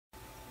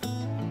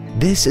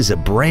This is a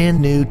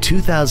brand new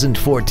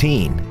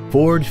 2014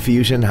 Ford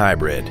Fusion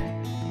Hybrid.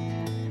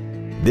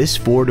 This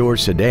four-door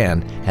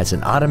sedan has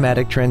an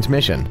automatic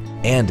transmission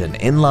and an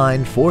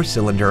inline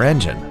four-cylinder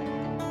engine.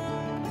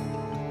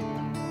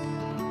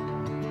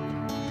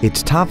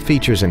 Its top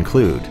features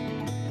include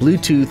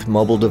Bluetooth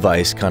mobile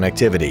device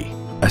connectivity,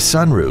 a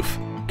sunroof,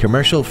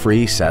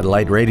 commercial-free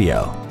satellite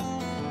radio,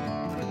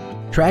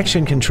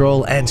 traction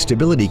control and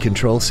stability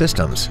control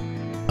systems,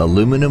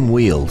 aluminum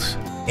wheels,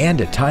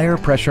 and a tire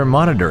pressure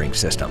monitoring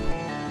system.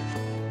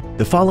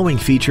 The following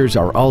features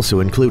are also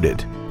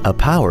included: a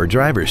power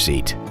driver's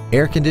seat,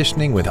 air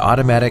conditioning with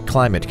automatic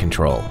climate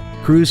control,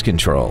 cruise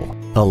control,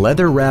 a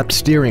leather-wrapped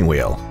steering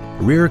wheel,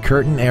 rear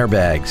curtain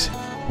airbags,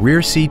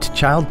 rear seat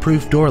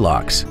child-proof door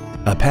locks,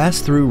 a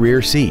pass-through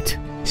rear seat,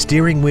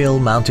 steering wheel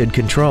mounted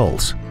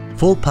controls,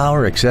 full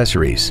power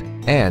accessories,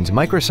 and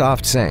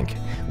Microsoft Sync.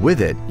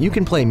 With it, you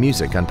can play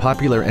music on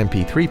popular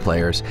MP3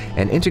 players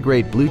and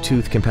integrate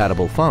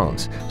Bluetooth-compatible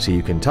phones, so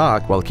you can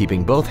talk while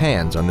keeping both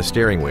hands on the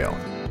steering wheel.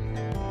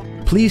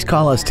 Please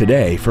call us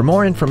today for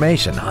more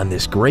information on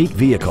this great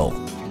vehicle.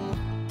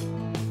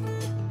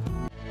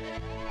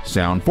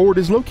 Sound Ford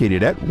is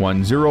located at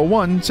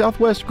 101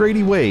 Southwest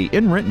Grady Way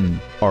in Renton.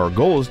 Our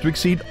goal is to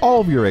exceed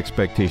all of your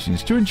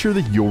expectations to ensure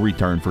that you'll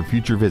return for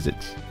future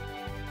visits.